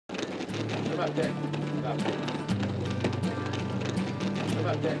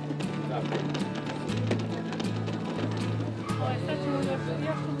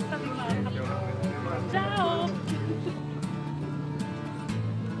Ciao!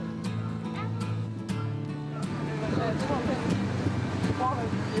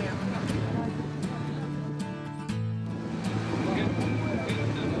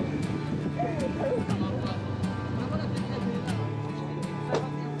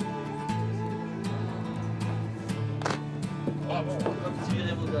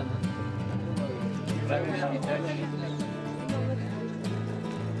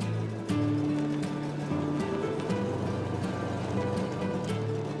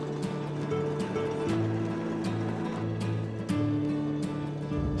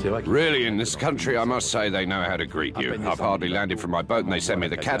 Really, in this country, I must say they know how to greet you. I've hardly landed from my boat and they send me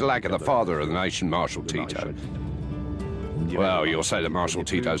the Cadillac of the father of the nation, Marshal Tito. Well, you'll say that Marshal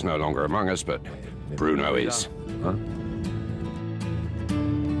Tito's no longer among us, but Bruno is. Huh?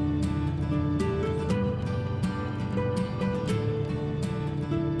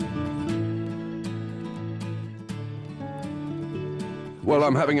 Well,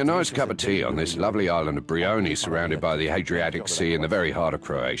 I'm having a nice cup of tea on this lovely island of Brioni, surrounded by the Adriatic Sea in the very heart of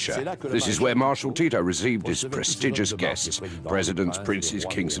Croatia. This is where Marshal Tito received his prestigious guests, presidents, princes,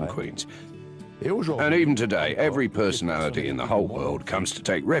 kings and queens. And even today, every personality in the whole world comes to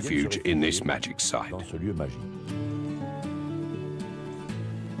take refuge in this magic site.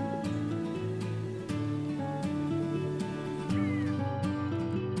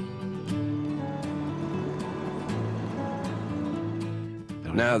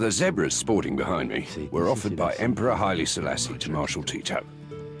 Now, the zebras sporting behind me were offered by Emperor Haile Selassie to Marshal Tito.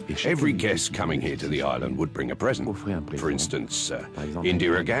 Every guest coming here to the island would bring a present. For instance,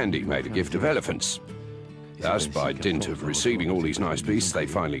 Indira Gandhi made a gift of elephants. Thus, by dint of receiving all these nice beasts, they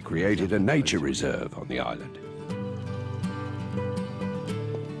finally created a nature reserve on the island.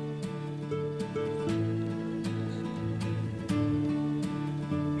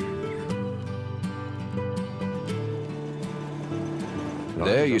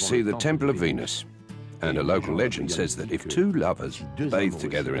 There you see the Temple of Venus, and a local legend says that if two lovers bathe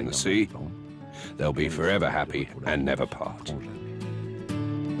together in the sea, they'll be forever happy and never part.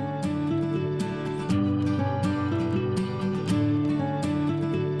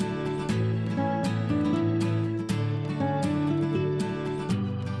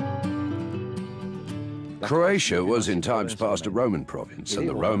 Croatia was in times past a Roman province, and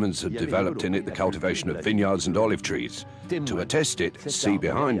the Romans had developed in it the cultivation of vineyards and olive trees. To attest it, see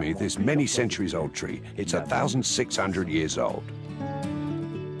behind me this many centuries old tree. It's 1,600 years old.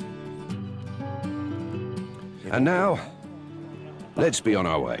 And now, let's be on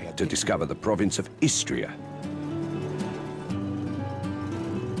our way to discover the province of Istria.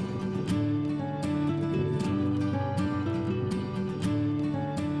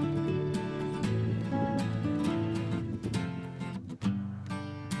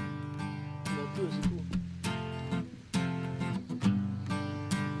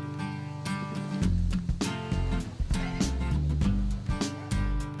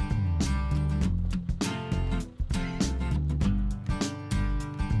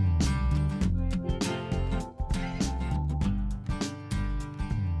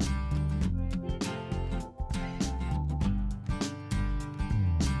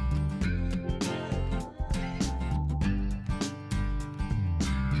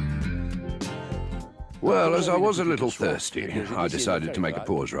 Well, as I was a little thirsty, I decided to make a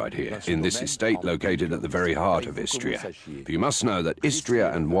pause right here, in this estate located at the very heart of Istria. For you must know that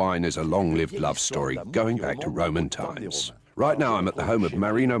Istria and wine is a long-lived love story going back to Roman times. Right now I'm at the home of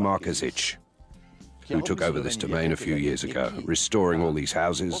Marino Markazic, who took over this domain a few years ago, restoring all these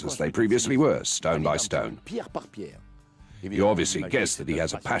houses as they previously were, stone by stone. You obviously guessed that he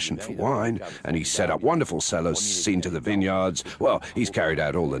has a passion for wine, and he's set up wonderful cellars, seen to the vineyards. Well, he's carried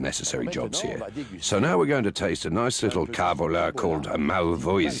out all the necessary jobs here. So now we're going to taste a nice little cavola called a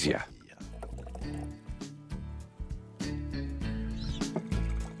Malvoisia.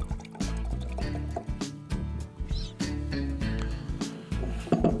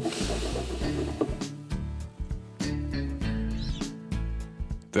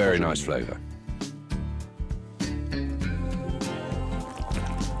 Very nice flavor.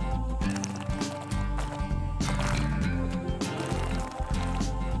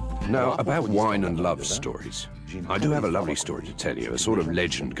 Now, about wine and love stories. I do have a lovely story to tell you, a sort of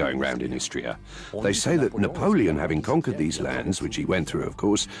legend going round in Istria. They say that Napoleon, having conquered these lands, which he went through, of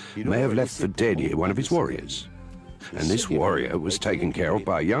course, may have left for dead here one of his warriors. And this warrior was taken care of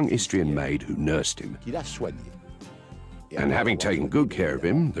by a young Istrian maid who nursed him. And having taken good care of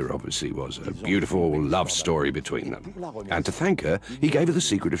him, there obviously was a beautiful love story between them. And to thank her, he gave her the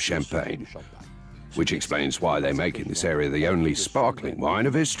secret of champagne, which explains why they make in this area the only sparkling wine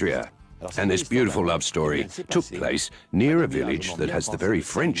of Istria. And this beautiful love story took place near a village that has the very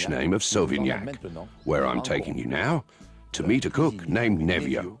French name of Sauvignac, where I'm taking you now to meet a cook named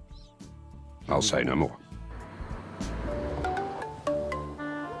Nevio. I'll say no more.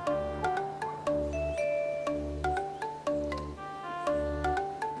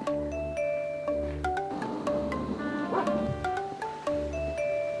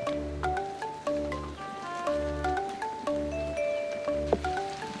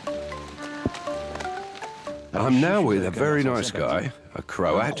 I'm now with a very nice guy, a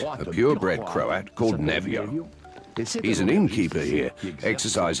Croat, a purebred Croat called Nevio. He's an innkeeper here,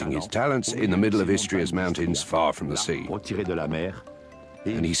 exercising his talents in the middle of Istria's mountains far from the sea.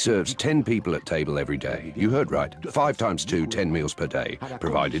 And he serves 10 people at table every day. You heard right, 5 times 2, 10 meals per day,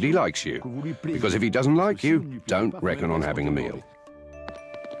 provided he likes you. Because if he doesn't like you, don't reckon on having a meal.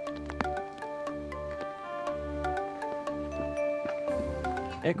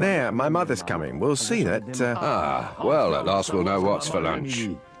 There, my mother's coming. We'll see that... Well, at last we'll know what's for lunch.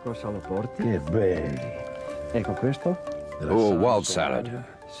 Oh, wild salad.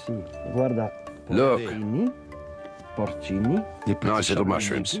 Look. Nice little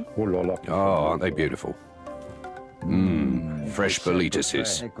mushrooms. Oh, aren't they beautiful? Fresh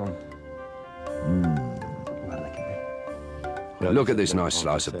boletises. Look at this nice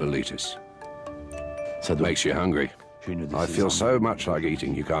slice of boletus. Makes you hungry. I feel so much like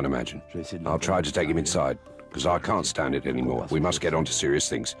eating, you can't imagine. I'll try to take him inside, because I can't stand it anymore. We must get on to serious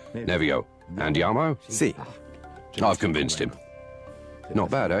things. Nevio, andiamo? Si. I've convinced him. Not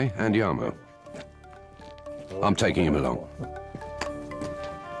bad, eh, andiamo? I'm taking him along.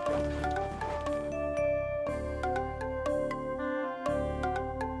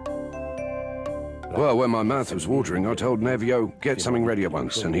 Well, when my mouth was watering, I told Nevio, get something ready at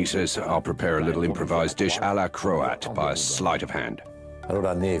once, and he says, I'll prepare a little improvised dish à la Croate by a sleight of hand.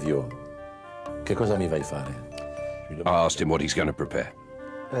 Allora, Nevio, che cosa mi vai fare? I asked him what he's going to prepare.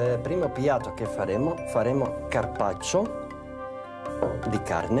 Primo piatto che faremo carpaccio di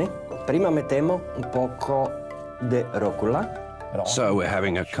carne. Prima mettiamo un poco di rucola. So we're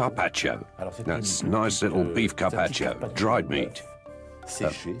having a carpaccio. That's nice little beef carpaccio, dried meat.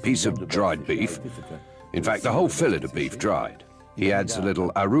 A piece of dried beef. In fact, the whole fillet of beef dried. He adds a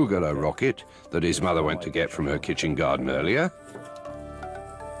little arugula rocket that his mother went to get from her kitchen garden earlier.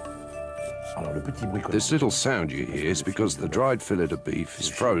 This little sound you hear is because the dried fillet of beef is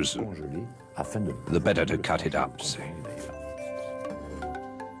frozen. The better to cut it up, see.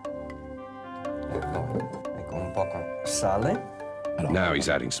 Ecco, un poco sale. Now he's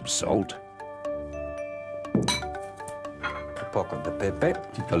adding some salt. Poco di pepe.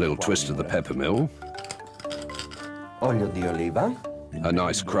 A little twist of the pepper mill. Olio di oliva. A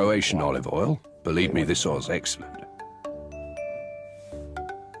nice Croatian olive oil. Believe me, this oil's excellent.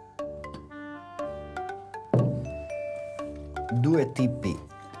 2 tipi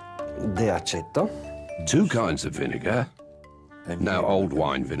di aceto. 2 kinds of vinegar. Now old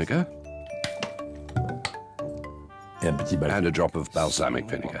wine vinegar. And a drop of balsamic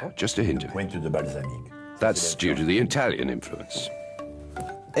vinegar. Just a hint of it. That's due to the Italian influence.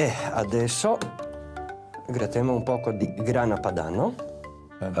 E adesso grattiamo un poco di grana padano.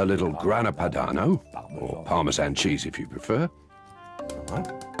 A little grana padano, or Parmesan cheese if you prefer.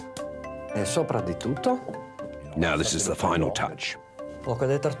 E sopra di tutto. Now this is the final touch. Poco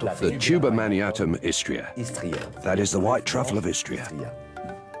di tartufo. The tuber maniatum Istria. That is the white truffle of Istria.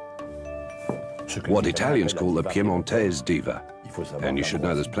 What Italians call the Piemontese diva. And you should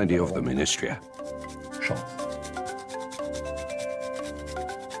know there's plenty of them in Istria.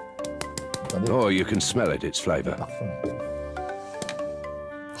 Oh, you can smell it, its flavor.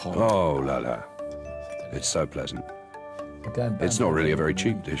 Oh, la la. It's so pleasant. It's not really a very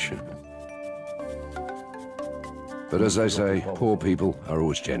cheap dish. But as they say, poor people are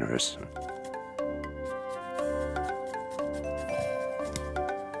always generous.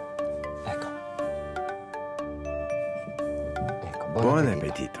 Buon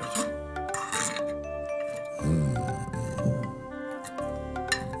appetito.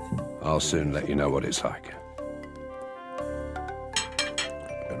 I'll soon let you know what it's like.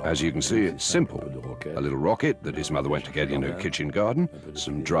 As you can see, it's simple. A little rocket that his mother went to get in her kitchen garden,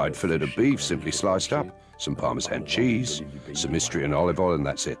 some dried fillet of beef simply sliced up, some Parmesan cheese, some Istrian olive oil, and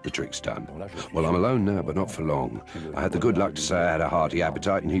that's it, the trick's done. Well, I'm alone now, but not for long. I had the good luck to say I had a hearty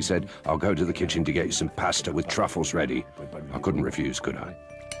appetite, and he said, I'll go to the kitchen to get you some pasta with truffles ready. I couldn't refuse, could I?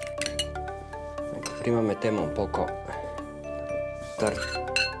 Prima mettiamo un poco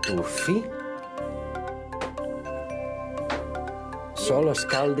tartufi, solo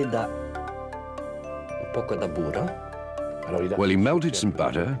scaldi da un poco da burro. Well, he melted some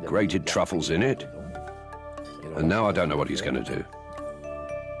butter, grated truffles in it, and now I don't know what he's going to do.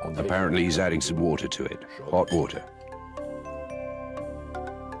 Apparently he's adding some water to it, hot water.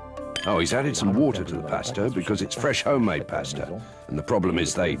 Oh, he's added some water to the pasta because it's fresh homemade pasta, and the problem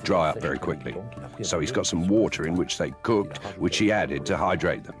is they dry up very quickly. So he's got some water in which they cooked, which he added to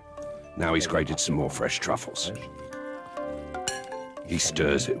hydrate them. Now he's grated some more fresh truffles. He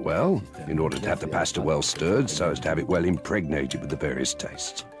stirs it well, in order to have the pasta well stirred, so as to have it well impregnated with the various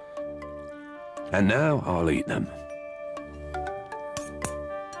tastes. And now I'll eat them.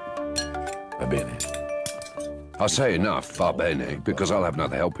 Va bene. I'll say enough, va bene, because I'll have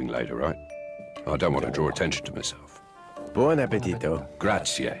another helping later, right? I don't want to draw attention to myself. Buon appetito.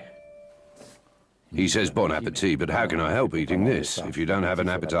 Grazie. He says bon appetit, but how can I help eating this? If you don't have an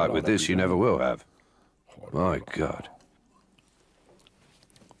appetite with this, you never will have. My God.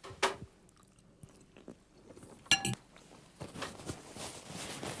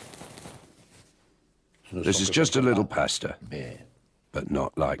 This is just a little pasta, but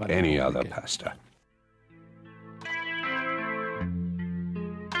not like any other pasta.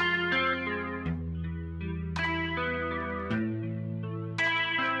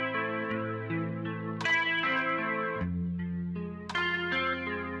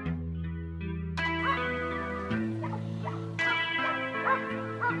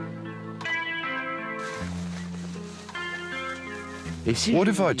 What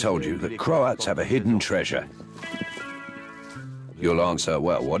if I told you that Croats have a hidden treasure? You'll answer,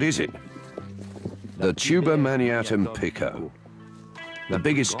 well, what is it? The tuber maniatum pico, the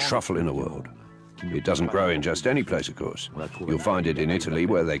biggest truffle in the world. It doesn't grow in just any place, of course. You'll find it in Italy,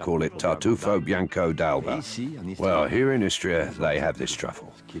 where they call it tartufo bianco d'alba. Well, here in Istria, they have this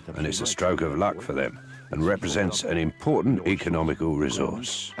truffle, and it's a stroke of luck for them, and represents an important economical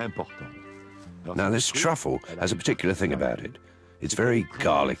resource. Now, this truffle has a particular thing about it. It's very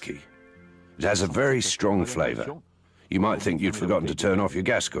garlicky. It has a very strong flavor. You might think you'd forgotten to turn off your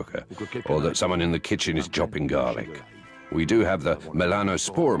gas cooker, or that someone in the kitchen is chopping garlic. We do have the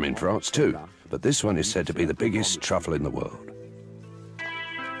melanosporum in France too, but this one is said to be the biggest truffle in the world.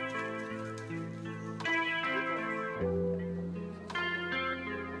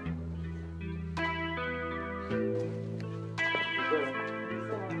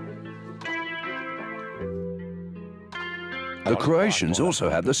 The Croatians also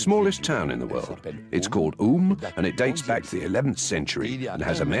have the smallest town in the world. It's called and it dates back to the 11th century and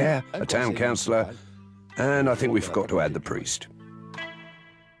has a mayor, a town councillor, and I think we forgot to add the priest.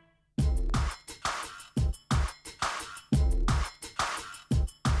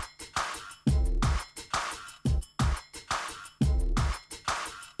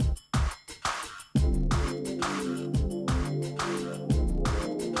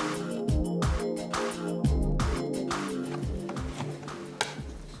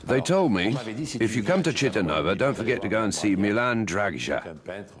 They told me, if you come to Cittadinova, don't forget to go and see Milan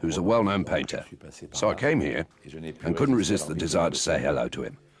Dragiša, who's a well-known painter. So I came here and couldn't resist the desire to say hello to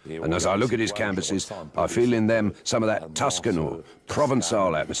him. And as I look at his canvases, I feel in them some of that Tuscan or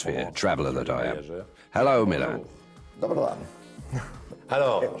Provençal atmosphere, traveller that I am. Hello, Milan.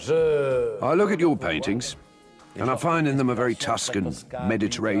 I look at your paintings, and I find in them a very Tuscan,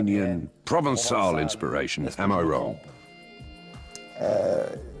 Mediterranean, Provençal inspiration. Am I wrong?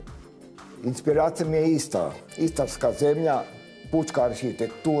 Inspiracija mi je ista. Istarska zemlja, pučka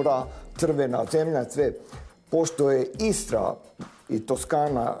arhitektura, crvena zemlja, sve. Pošto je Istra i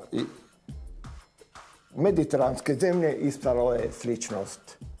Toskana i mediteranske zemlje, ispalo je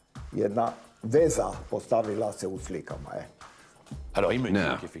sličnost. Jedna veza postavila se u slikama.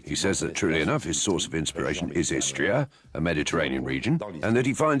 Now, he says that truly enough, his source of inspiration is Istria, a Mediterranean region, and that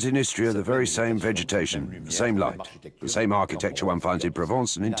he finds in Istria the very same vegetation, the same light, the same architecture one finds in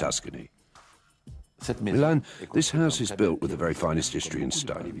Provence and in Tuscany. Milan, this house is built with the very finest Istrian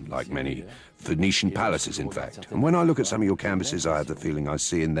stone, like many Phoenician palaces, in fact. And when I look at some of your canvases, I have the feeling I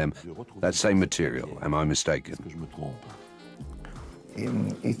see in them that same material. Am I mistaken?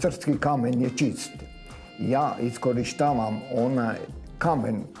 Istarski kamen je čist. Ja iskorištavam onaj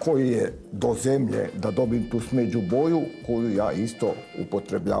kamen koji je do zemlje da dobim tu smeđu boju koju ja isto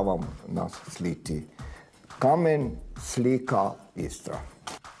upotrebljavam na sliti. Kamen, slika, Istra.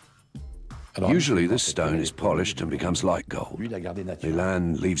 Usually this stone is polished and becomes light gold.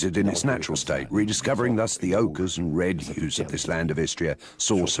 Milan leaves it in its natural state, rediscovering thus the ochres and red hues of this land of Istria,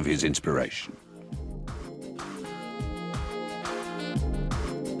 source of his inspiration.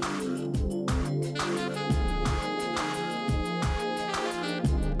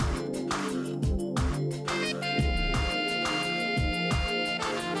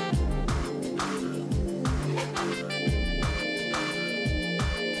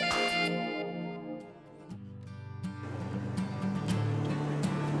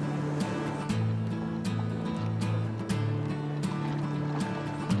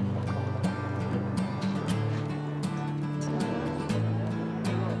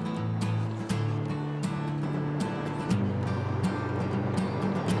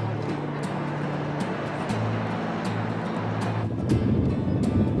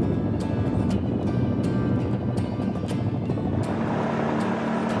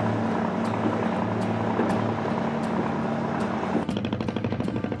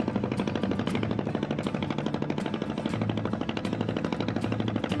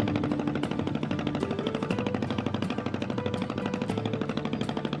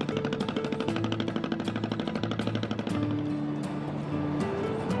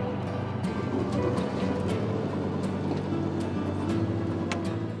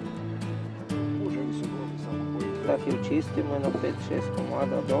 tak ju čistimo, jedno 5-6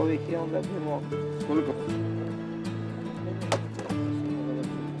 komada od ovih i onda idemo... Koliko?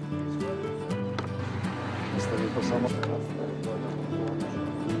 Stavim to samo.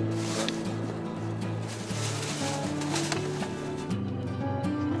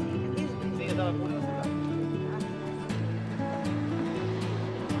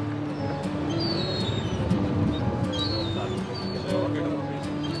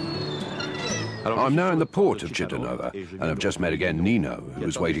 I'm now in the port of Chitanova, and I've just met again Nino, who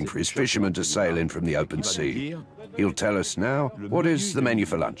was waiting for his fishermen to sail in from the open sea. He'll tell us now what is the menu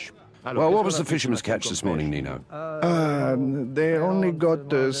for lunch. Well, what was the fisherman's catch this morning, Nino? They only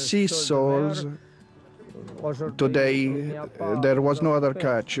got sea soles. Today there was no other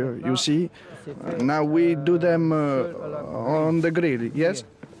catch, you see. Now we do them on the grill, yes?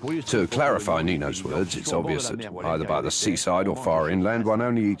 To clarify Nino's words, it's obvious that either by the seaside or far inland, one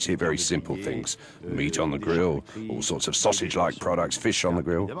only eats here very simple things. Meat on the grill, all sorts of sausage-like products, fish on the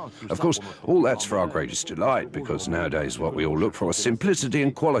grill. Of course, all that's for our greatest delight, because nowadays what we all look for is simplicity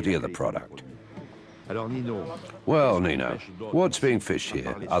and quality of the product. Well, Nino, what's being fished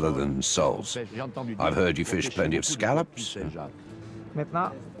here, other than soles? I've heard you fish plenty of scallops.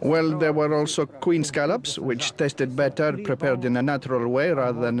 Well, there were also queen scallops, which tasted better prepared in a natural way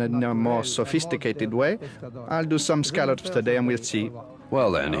rather than in a more sophisticated way. I'll do some scallops today and we'll see.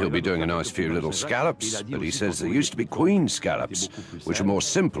 Well then, he'll be doing a nice few little scallops, but he says there used to be queen scallops, which are more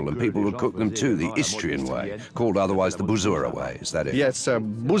simple and people would cook them too, the Istrian way, called otherwise the Buzura way, is that it? Yes,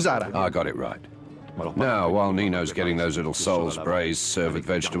 buzara. I got it right. Now, while Nino's getting those little soles braised, served with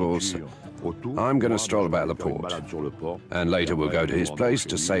vegetables, I'm going to stroll about the port, and later we'll go to his place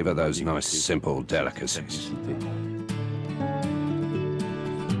to savor those nice, simple delicacies.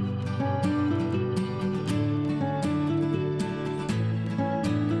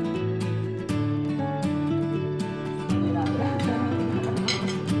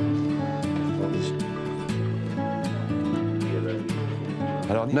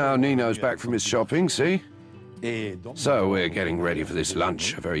 Now Nino's back from his shopping, see? So we're getting ready for this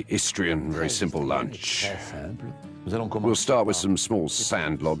lunch, a very Istrian, very simple lunch. We'll start with some small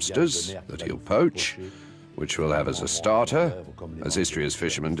sand lobsters that he'll poach, which we'll have as a starter, as Istria's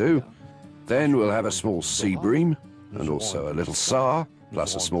fishermen do. Then we'll have a small sea bream, and also a little sour,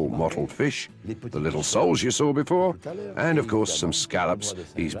 plus a small mottled fish, the little soles you saw before, and of course some scallops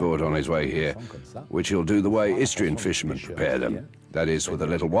he's brought on his way here, which he'll do the way Istrian fishermen prepare them. That is, with a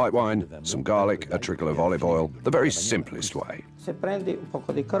little white wine, some garlic, a trickle of olive oil, the very simplest way. Se prendi un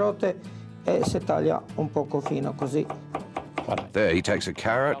poco di carote e si taglia un poco fino così. There, he takes a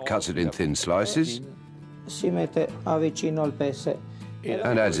carrot, cuts it in thin slices, Si mette avvicino al pesce.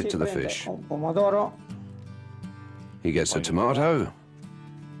 and adds it to the fish. Un pomodoro. He gets a tomato,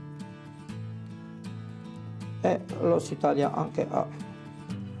 E lo si taglia anche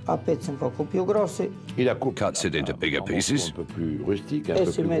a pezzi un poco più grossi cuts it into bigger pieces, e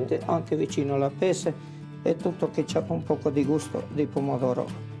si mette anche vicino alla pesce e tutto che c'ha un poco di gusto di pomodoro.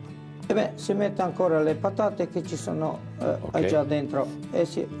 E beh, si mette ancora le patate che ci sono già dentro e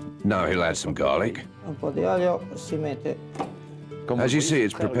now he'll add some garlic. un po' di aglio, si mette. As you see,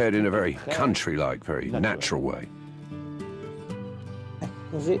 it's prepared in a very country-like, very natural way.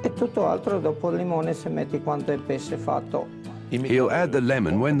 Così, e tutto altro dopo il limone si mette quando è pesce fatto. He'll add the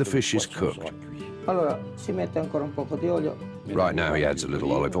lemon when the fish is cooked. Allora si mette ancora un poco di olio Right now he adds a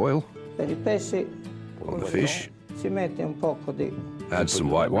little olive oil per i pesci. on the fish, Si mette un poco di adds some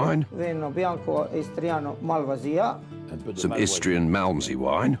white wine, vino bianco istriano Malvasia. some Istrian Malmsey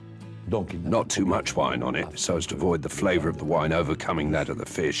wine, not too much wine on it, so as to avoid the flavor of the wine overcoming that of the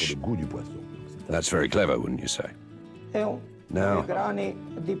fish. That's very clever, wouldn't you say? E Now, grani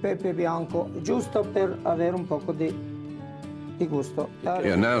di pepe bianco, giusto per avere un poco di gusto.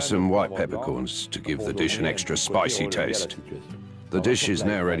 yeah, now some white peppercorns to give the dish an extra spicy taste. The dish is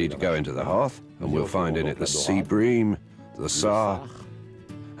now ready to go into the hearth, and we'll find in it the sea bream, the sour,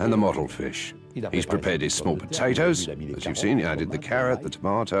 and the mottled fish. He's prepared his small potatoes. As you've seen, he added the carrot, the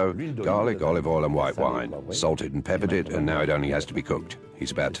tomato, garlic, olive oil, and white wine. Salted and peppered it, and now it only has to be cooked.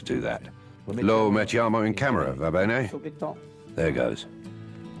 He's about to do that. Lo mettiamo in camera, va bene? Subito. There goes.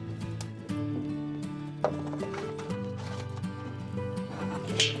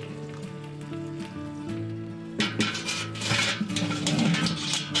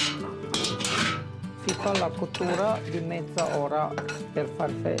 Si fa la cottura di mezza ora per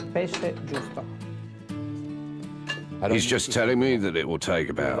far pesce giusto. He's just telling me that it will take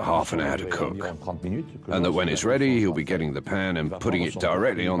about half an hour to cook, and that when it's ready, he'll be getting the pan and putting it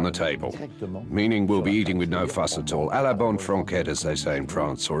directly on the table, meaning we'll be eating with no fuss at all, à la bonne franquette, as they say in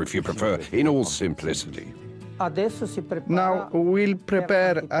France, or if you prefer, in all simplicity. Now we'll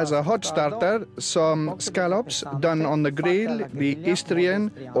prepare as a hot starter some scallops done on the grill, the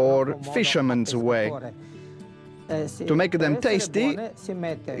Istrian or fisherman's way. To make them tasty,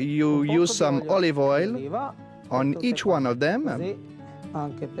 you use some olive oil on each one of them.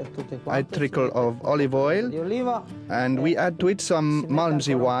 A trickle of olive oil, and we add to it some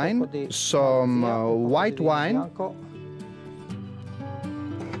Malmsey wine, some white wine,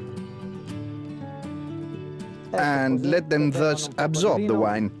 and let them thus absorb the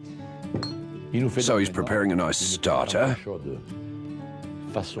wine. So he's preparing a nice starter,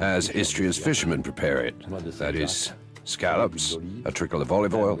 as Istria's fishermen prepare it. That is, scallops, a trickle of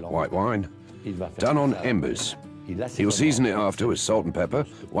olive oil, white wine, done on embers. He'll season it after with salt and pepper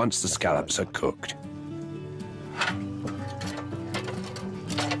once the scallops are cooked.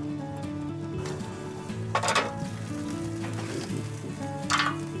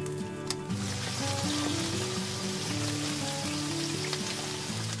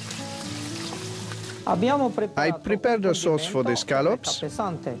 I prepared a sauce for the scallops.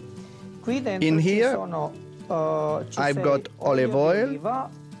 In here, I've got olive oil,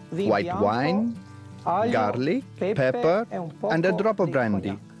 white wine, garlic, pepper, and a drop of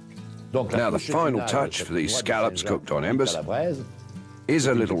brandy. Now the final touch for these scallops cooked on embers is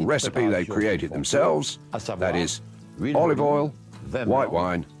a little recipe they've created themselves. That is olive oil, white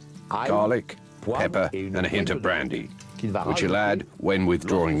wine, garlic, pepper, and a hint of brandy, which you'll add when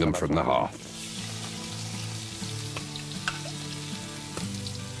withdrawing them from the hearth.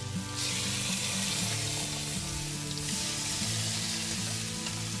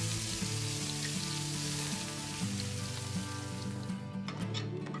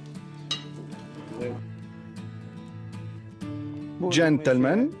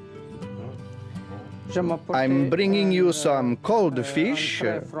 Gentlemen, I'm bringing you some cold fish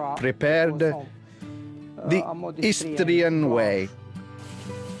prepared the Istrian way.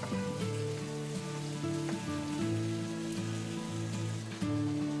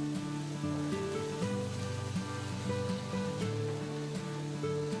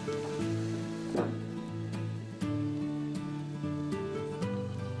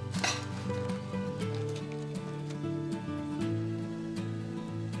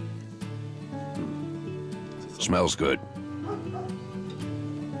 Smells good.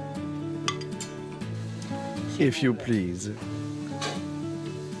 If you please.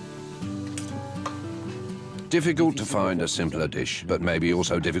 Difficult to find a simpler dish, but maybe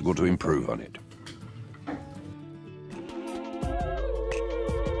also difficult to improve on it.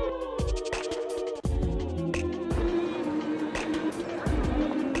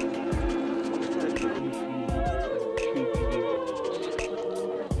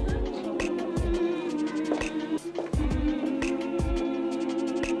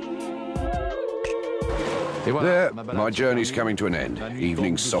 There, my journey's coming to an end.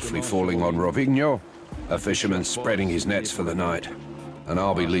 Evening softly falling on Rovigno, a fisherman spreading his nets for the night, and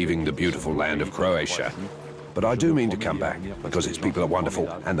I'll be leaving the beautiful land of Croatia. But I do mean to come back, because its people are wonderful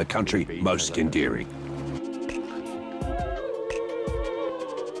and the country most endearing.